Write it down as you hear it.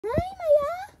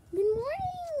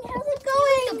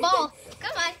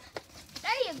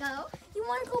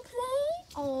want to go play?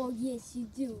 Oh, yes, you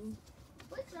do.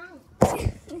 What's wrong? You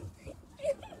want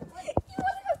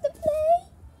to have to play?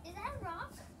 Is that a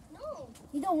rock? No.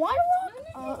 You don't want to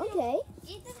walk? No. Okay.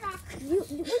 It's a rock. What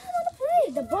do you want to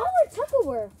play? The ball or tug of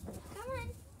war? Come on.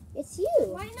 It's you.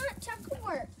 Why not tug of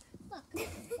war? Look.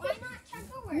 Why not tug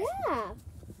of war? Yeah.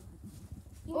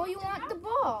 Or you want the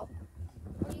ball?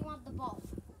 Or you want the ball?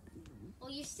 Well,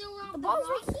 you still want The the ball's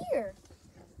rock? right here.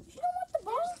 You don't want the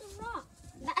ball? That's the rock.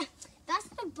 That's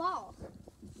the ball.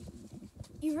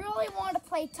 You really want to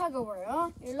play tug of war, huh?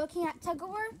 You're looking at tug of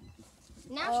war?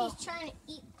 Now she's trying to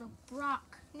eat the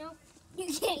rock. No. You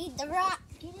can't eat the rock.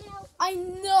 Get it out. I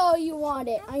know you want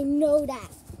it. I know that.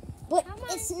 But Come on.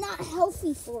 it's not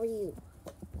healthy for you.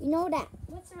 You know that.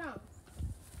 What's wrong?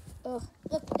 Ugh.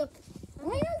 Look.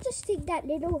 Why not just take that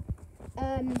little,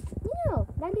 that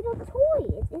little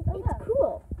toy? It's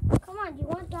cool. Come on. Do you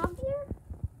want dog ear?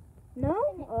 No?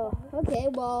 Oh, okay.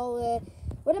 Well,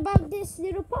 what about this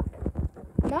little pup?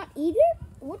 Not eat it?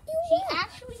 What do you She want?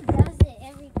 actually does it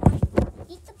every time.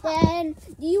 Eat the pup. Then,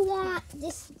 do you want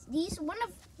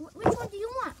which one do you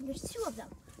want? There's two of them.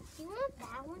 Do you want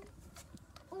that one?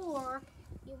 Or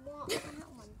you want that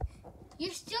one?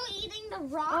 You're still eating the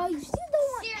rock? Oh, you still don't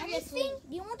want Seriously? anything?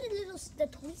 Do you want the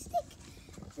toy stick?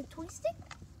 The toy stick?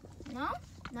 No?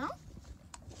 No?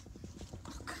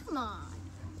 Oh, come on.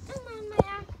 Come on,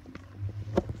 Maya.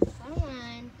 Come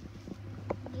on.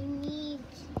 You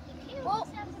can't Well,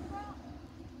 always have the rock.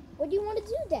 What do you want to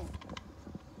do then?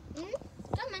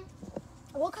 Come on.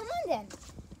 Well, come on then.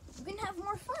 We can have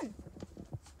more fun.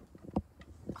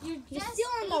 You're You're just still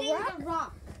on the eating rock? the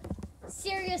rock.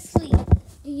 Seriously.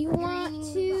 Do you want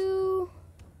eating to...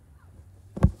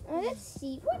 let's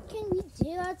see. What can we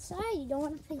do outside? You don't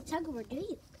want to play tug of war, do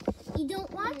you? You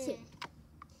don't want to.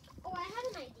 Oh, I had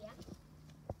an idea.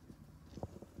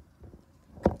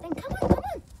 Then come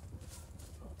on.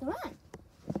 Come on.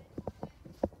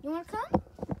 You want to come?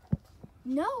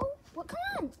 No. Well, come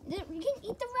on. You can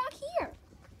eat the rock here.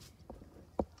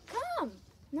 Come.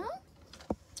 No?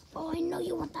 Oh, I know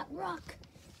you want that rock.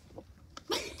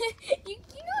 you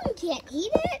know you can't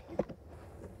eat it.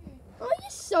 Oh, you're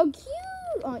so cute.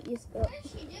 Oh, you're still... What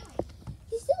is she doing?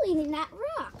 He's still eating that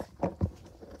rock.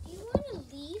 Do you want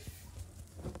a leaf?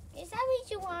 Is that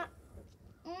what you want?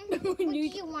 What do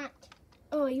you want?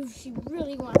 Oh, she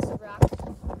really wants the rock.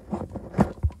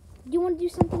 Do you want to do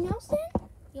something else then?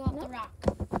 You want No. the rock?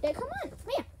 Then come on.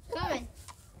 Here. Come on.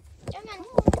 Come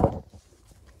on.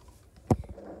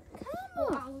 Come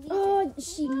I'll on. leave Oh,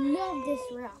 she loved this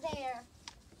rock. There.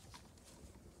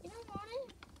 You don't want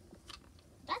it?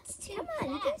 That's too Come on,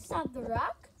 you can stop the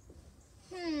rock.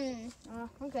 Oh,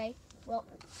 okay. Well,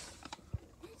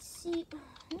 let's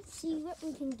see what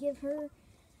we can give her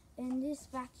in this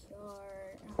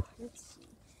backyard. Oh, let's see.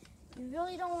 You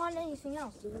really don't want anything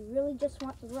else. Do you really just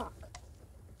want the rock?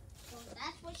 Well,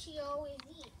 that's what she always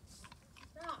eats.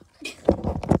 Rock.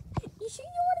 You sure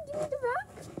you want to give me the rock?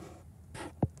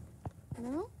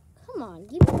 No? Come on,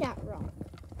 give me that rock.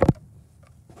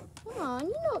 Come on,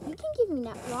 you can give me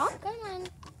that rock. Come on.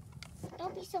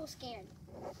 Don't be so scared.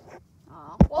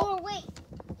 Oh, Oh, wait.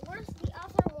 Where's the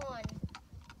other one?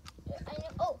 I know.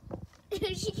 Oh.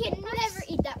 she can never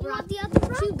eat that You rock. want the other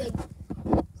rock? Too big.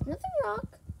 It's not the rock.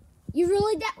 You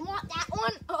really want that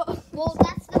one? Oh. Well,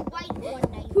 that's the white one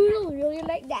that you Poodle really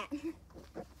like that.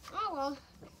 Oh, well.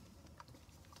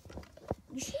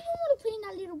 You sure you want to play in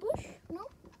that little bush? No?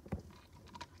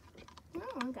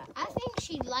 No, okay. I think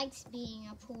she likes being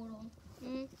a poodle.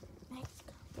 Let's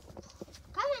go.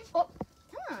 Come on. Oh,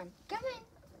 come on. Come on.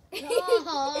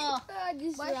 Oh,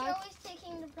 this Why is she rock. always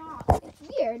taking the rock? It's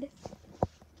weird.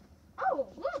 Oh,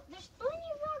 look. There's plenty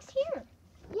of rocks here.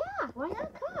 Yeah, why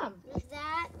not come? There's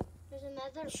that. There's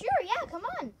another. Sure, yeah, come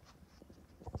on.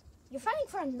 You're fighting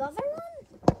for another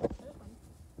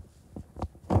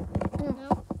one?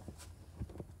 No.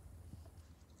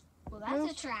 Well,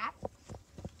 that's a trap.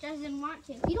 Doesn't want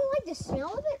to. You don't like the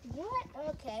smell of it? What?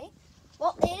 Okay.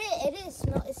 Well, it is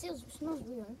smell. It smells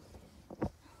weird.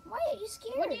 Why are you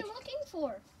scared? What are you looking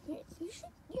for?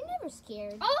 You're never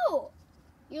scared. Oh!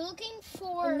 You're looking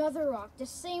for... Another rock. The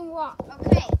same rock.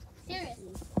 Okay.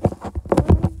 Seriously.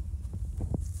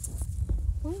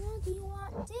 Why not? Do you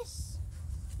want this?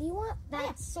 Do you want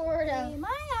That sort of... Hey,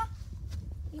 Maya.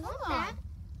 You Come want on. that?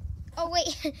 Oh,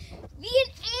 wait. Be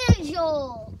an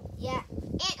angel. Yeah.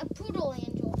 And a poodle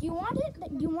angel. Do you want it?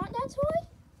 Do you want that toy?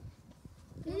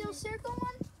 The little circle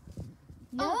one?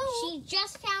 No. Oh, she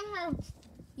just found her...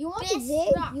 You want best a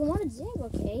zig? rock. You want a zig?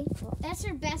 Okay. Well, That's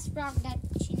her best rock that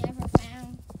she never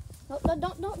found.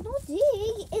 don't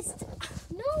dig. It's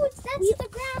No, that's the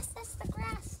grass. That's the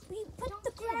grass. we put Don't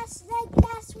the dig. grass like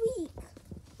last week.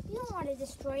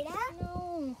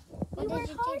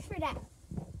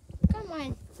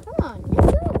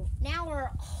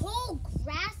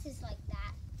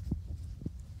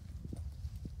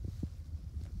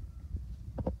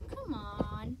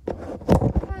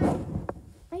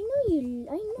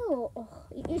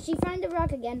 She found the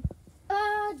rock again.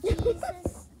 Oh,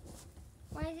 Jesus.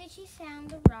 Why did she found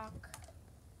the rock?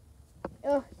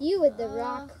 Oh, you with the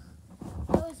rock.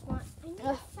 I always want. I need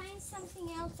to find something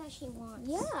else that she wants.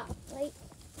 Yeah, like,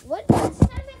 what? Last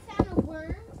time I found a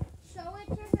worm, show it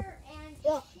to her, and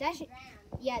Oh, she that should.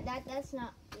 ran. Yeah, that's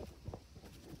not good.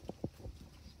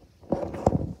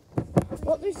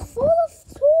 Well, there's full of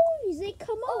toys. They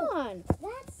come on.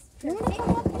 That's You want to perfect.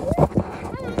 come up here?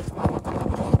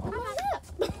 Come on up.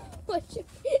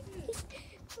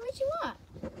 what you want?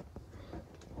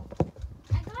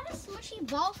 I got a smushy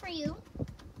ball for you.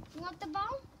 You want the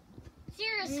ball?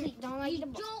 Seriously, don't like you the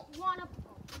ball. don't want a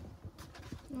ball.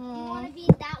 You Aw. want to be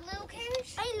in that little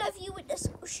cage? I love you with the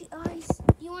squishy eyes.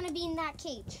 You want to be in that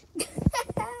cage?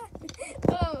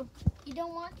 oh. You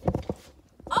don't want?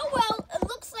 Oh well.